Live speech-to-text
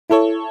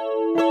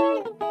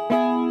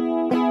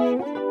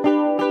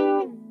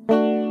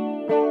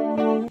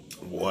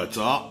What's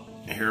up?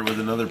 Here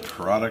with another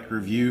product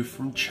review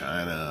from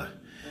China.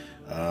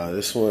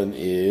 This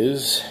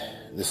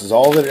is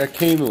all that it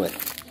came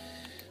with.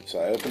 So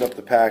I opened up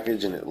the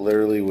package and it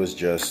literally was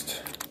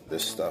just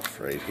this stuff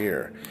right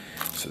here.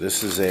 So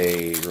this is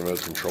a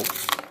remote control.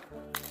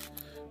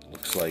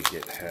 Looks like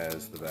it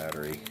has the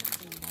battery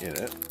in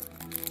it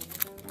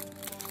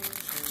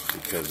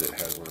because it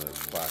has one of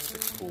those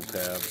plastic pull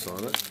tabs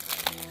on it.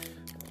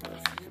 I don't know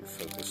if you can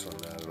focus on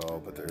that at all,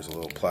 but there's a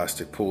little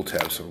plastic pull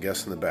tab, so I'm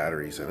guessing the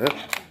battery's in it.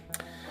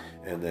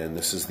 And then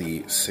this is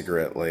the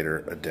cigarette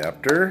lighter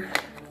adapter.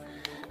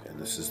 And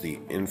this is the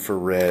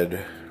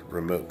infrared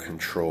remote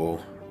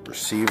control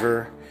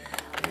receiver.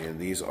 And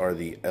these are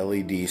the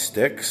LED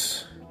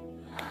sticks.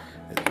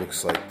 It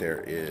looks like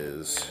there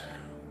is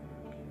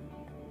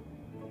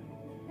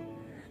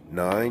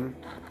 9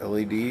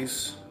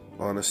 LEDs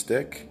on a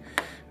stick.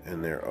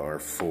 And there are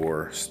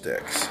 4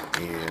 sticks.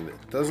 And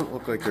it doesn't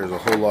look like there's a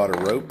whole lot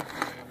of rope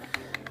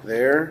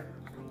there.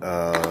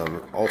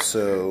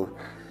 Also,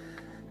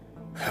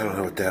 I don't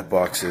know what that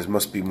box is.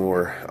 Must be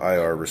more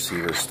IR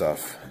receiver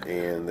stuff.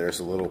 And there's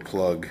a little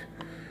plug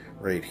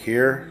right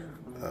here.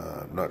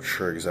 I'm not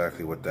sure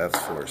exactly what that's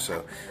for.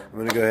 So I'm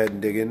going to go ahead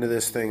and dig into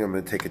this thing. I'm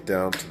going to take it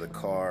down to the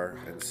car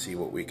and see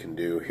what we can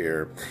do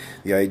here.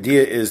 The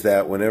idea is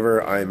that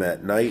whenever I'm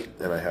at night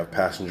and I have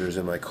passengers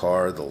in my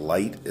car, the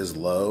light is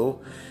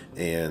low.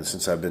 And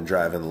since I've been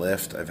driving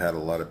Lyft, I've had a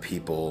lot of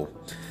people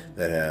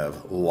that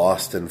have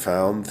lost and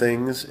found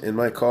things in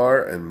my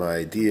car. And my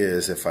idea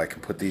is if I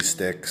can put these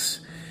sticks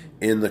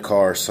in the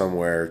car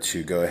somewhere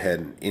to go ahead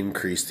and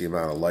increase the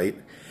amount of light.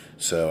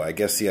 So I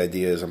guess the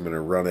idea is I'm going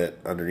to run it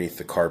underneath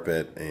the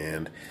carpet,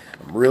 and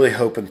I'm really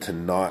hoping to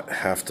not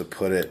have to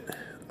put it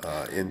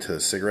into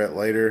the cigarette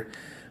lighter.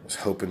 I was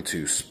hoping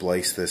to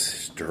splice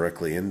this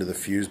directly into the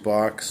fuse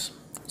box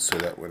so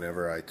that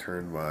whenever I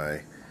turn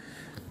my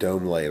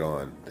dome light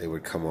on, they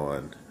would come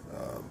on.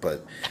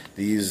 But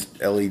these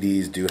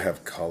LEDs do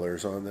have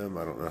colors on them.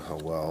 I don't know how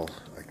well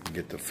I can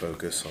get the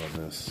focus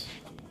on this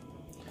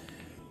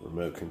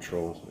remote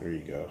control. There you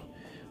go.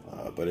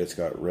 But it's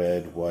got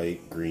red,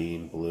 white,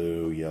 green,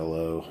 blue,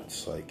 yellow.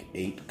 It's like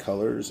 8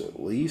 colors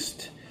at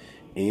least.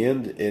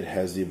 And it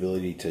has the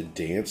ability to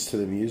dance to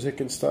the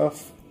music and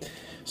stuff.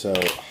 So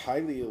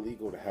highly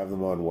illegal to have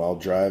them on while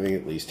driving,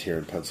 at least here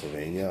in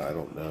Pennsylvania. I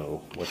don't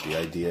know what the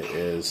idea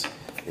is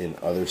in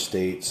other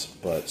states.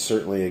 But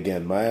certainly,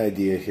 again, my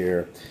idea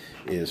here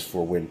is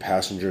for when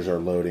passengers are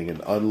loading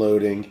and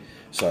unloading.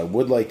 So I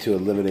would like to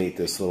eliminate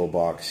this little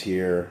box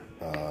here.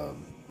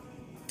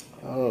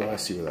 Oh, I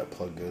see where that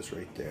plug goes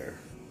right there.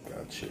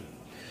 Gotcha.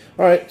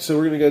 Alright, so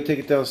we're going to go take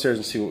it downstairs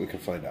and see what we can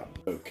find out.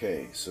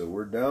 Okay, so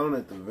we're down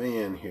at the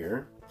van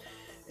here,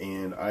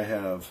 and I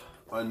have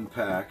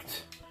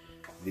unpacked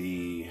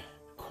the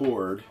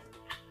cord.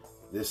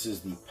 This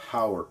is the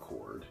power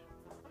cord,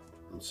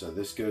 and so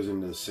this goes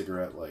into the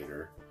cigarette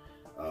lighter.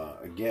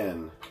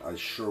 Again, I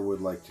sure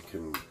would like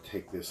to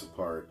take this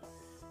apart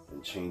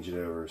and change it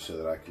over so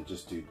that I can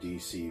just do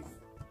DC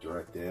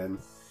direct in.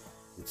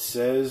 It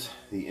says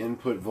the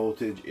input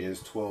voltage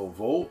is 12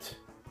 volt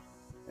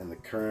and the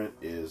current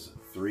is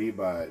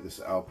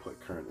this output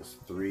current is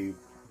 3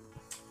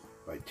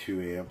 by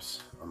 2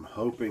 amps. I'm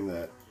hoping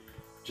that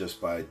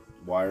just by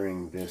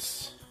wiring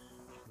this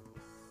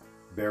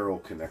barrel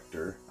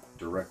connector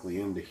directly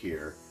into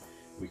here,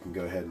 we can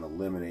go ahead and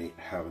eliminate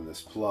having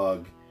this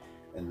plug,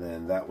 and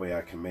then that way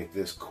I can make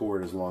this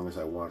cord as long as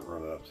I want,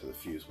 run it up to the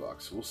fuse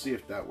box. So we'll see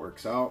if that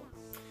works out.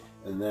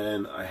 And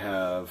then I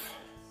have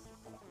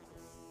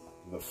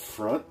the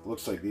front,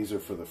 looks like these are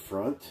for the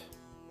front,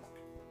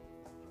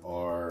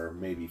 are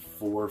maybe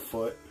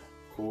 4-foot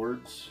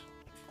cords,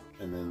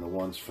 and then the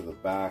ones for the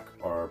back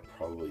are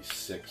probably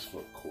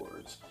 6-foot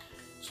cords.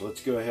 So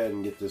let's go ahead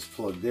and get this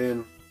plugged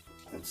in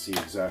and see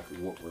exactly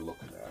what we're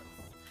looking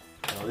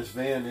at. Now this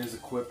van is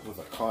equipped with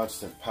a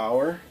constant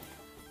power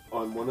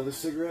on one of the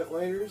cigarette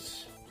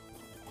lighters.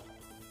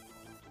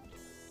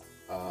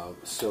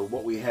 So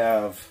what we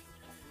have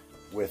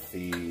with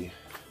the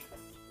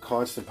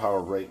constant power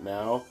right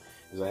now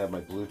is I have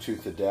my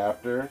Bluetooth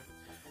adapter.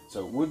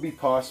 So it would be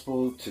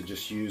possible to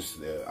just use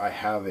I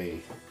have a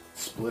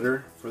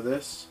splitter for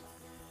this.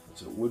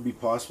 So it would be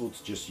possible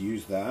to just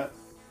use that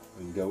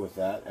and go with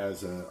that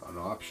as an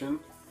option.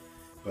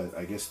 But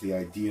I guess the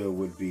idea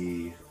would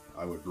be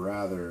I would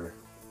rather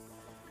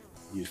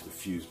use the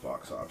fuse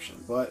box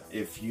option. But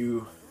if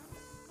you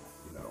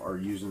are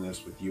using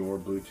this with your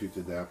Bluetooth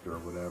adapter or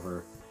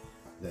whatever,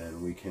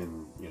 then we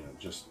can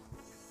just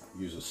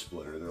use a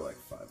splitter. They're like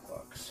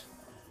 $5.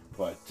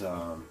 But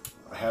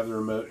I have the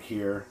remote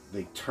here.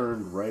 They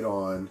turned right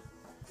on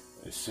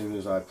as soon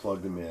as I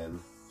plugged them in.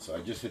 So I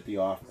just hit the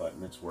off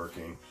button. It's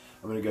working.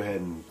 I'm going to go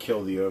ahead and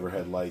kill the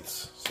overhead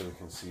lights so we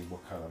can see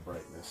what kind of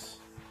brightness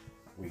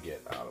we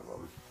get out of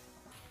them.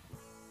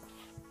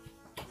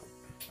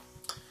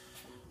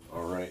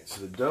 Alright,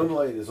 so the dome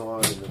light is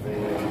on in the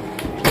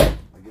van.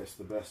 I guess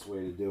the best way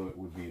to do it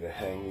would be to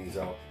hang these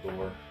out the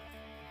door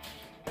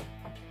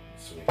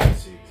so we can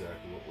see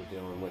exactly what we're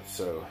dealing with.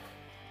 So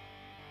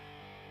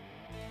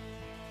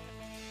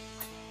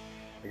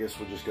I guess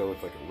we'll just go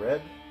with like a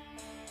red.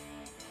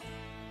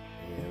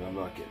 And I'm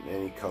not getting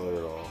any color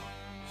at all.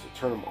 So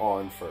turn them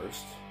on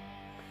first.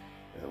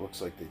 And it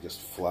looks like they just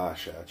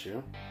flash at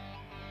you.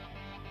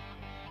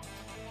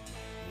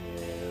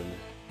 And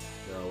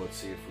now let's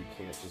see if we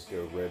can't just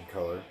go red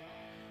color.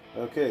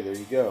 Okay, there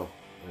you go.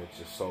 And it's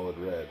just solid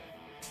red.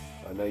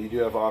 Now you do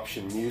have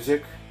option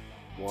music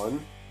 1.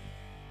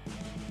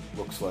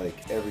 Looks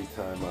like every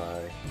time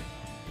I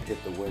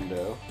hit the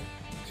window,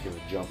 it's going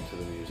to jump to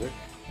the music,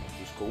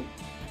 which is cool.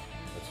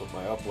 That's what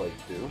my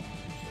uplights do. So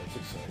that's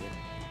exciting.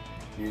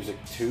 Music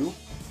 2.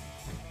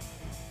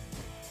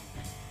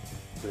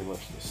 Pretty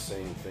much the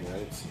same thing. I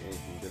didn't see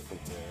anything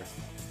different there.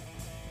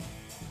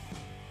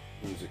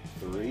 Music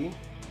 3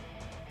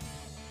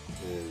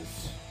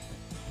 is,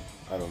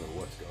 I don't know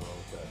what's going on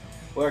with that.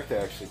 We'll have to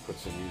actually put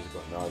some music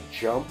on. Now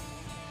jump.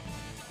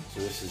 So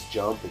this is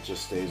jump. It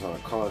just stays on a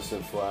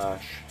constant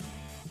flash.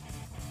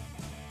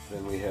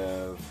 Then we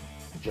have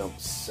jump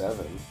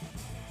 7.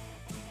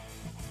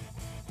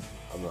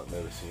 I'm not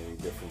noticing any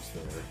difference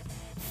there.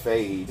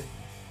 Fade,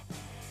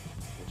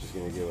 which is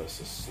going to give us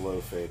a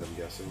slow fade, I'm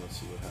guessing. Let's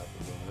see what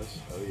happens on this.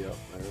 Oh, yep,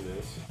 there it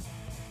is.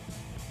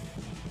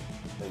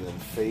 And then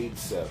fade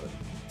 7.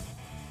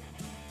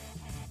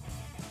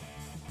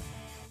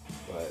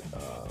 But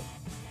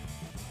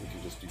we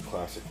can just do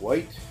classic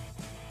white,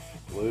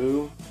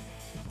 blue,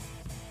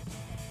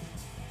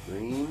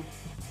 green,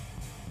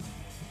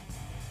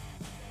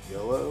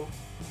 yellow,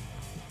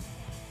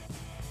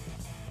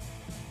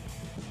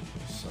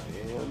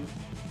 cyan,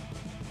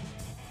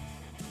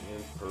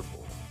 and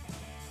purple.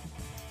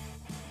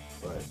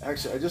 But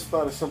actually, I just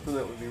thought of something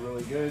that would be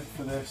really good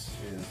for this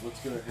is let's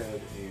go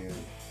ahead and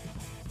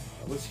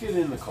let's get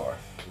in the car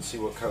and see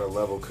what kind of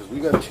level, because we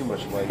got too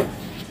much light going on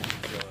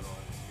here.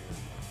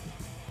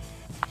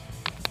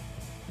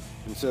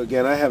 And so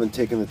again, I haven't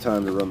taken the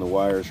time to run the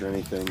wires or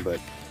anything, but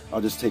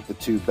I'll just take the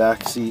 2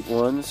 back seat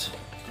ones,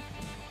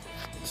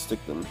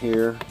 stick them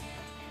here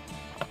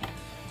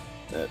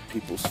at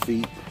people's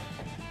feet.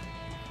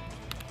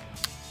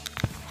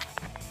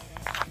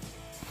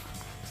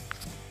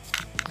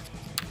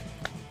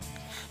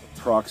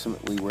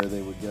 Approximately where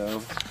they would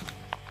go,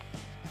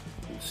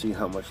 and see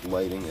how much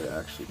lighting it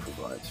actually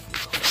provides for the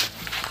car.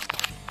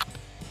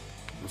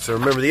 And so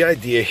remember, the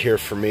idea here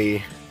for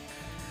me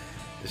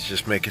is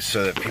just make it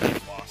so that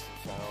people's lost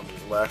and found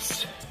is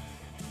less.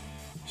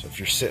 So if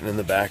you're sitting in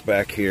the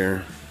back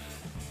here,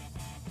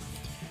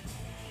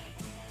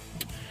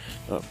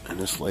 oh, and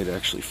this light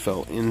actually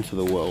fell into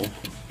the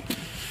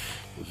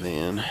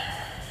van.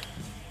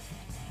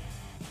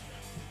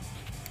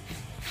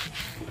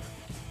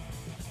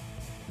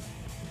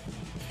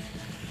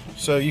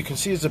 So you can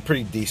see it's a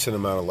pretty decent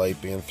amount of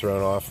light being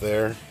thrown off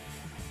there.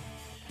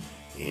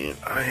 And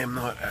I am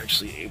not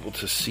actually able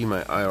to see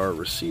my IR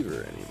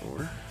receiver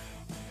anymore.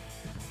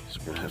 So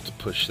we're going to have to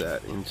push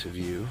that into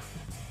view.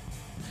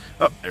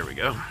 Oh, there we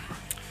go. All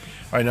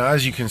right, now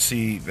as you can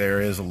see,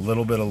 there is a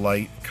little bit of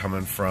light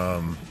coming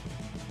from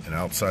an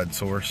outside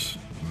source,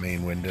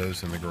 main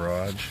windows in the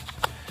garage.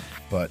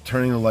 But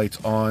turning the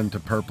lights on to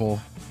purple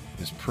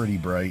is pretty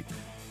bright.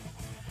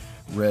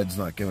 Red's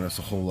not giving us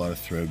a whole lot of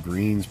throw.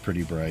 Green's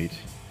pretty bright.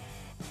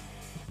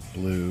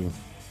 Blue.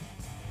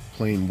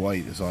 Plain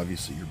white is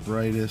obviously your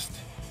brightest.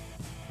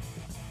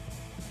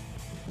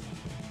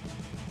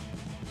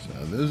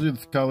 So those are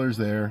the colors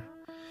there.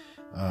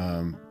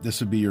 This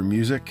would be your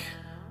music.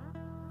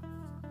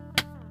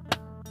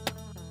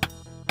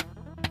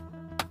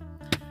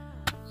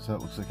 So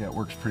it looks like that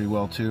works pretty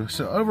well too.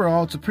 So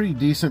overall, it's a pretty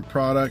decent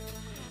product.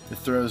 It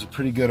throws a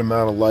pretty good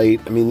amount of light.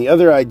 I mean, the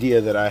other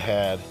idea that I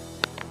had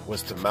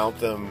was to mount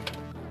them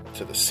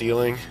to the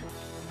ceiling.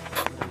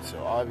 And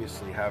so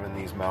obviously having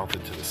these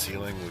mounted to the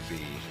ceiling would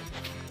be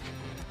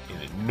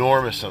an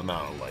enormous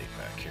amount of light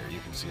back here. You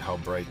can see how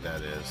bright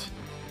that is.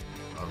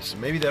 So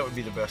maybe that would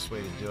be the best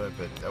way to do it,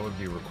 but that would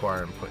be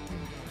requiring putting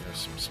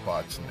some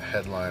spots in the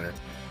headliner.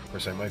 Of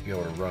course, I might be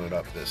able to run it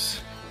up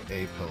this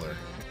A pillar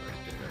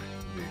right there.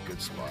 It would be a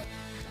good spot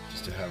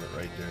just to have it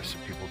right there so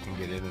people can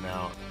get in and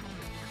out.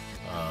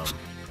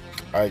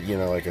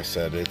 Like I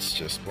said, it's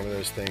just one of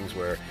those things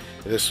where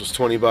this was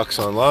 20 bucks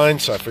online,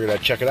 so I figured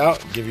I'd check it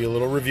out and give you a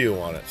little review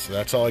on it. So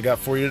that's all I got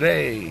for you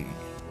today.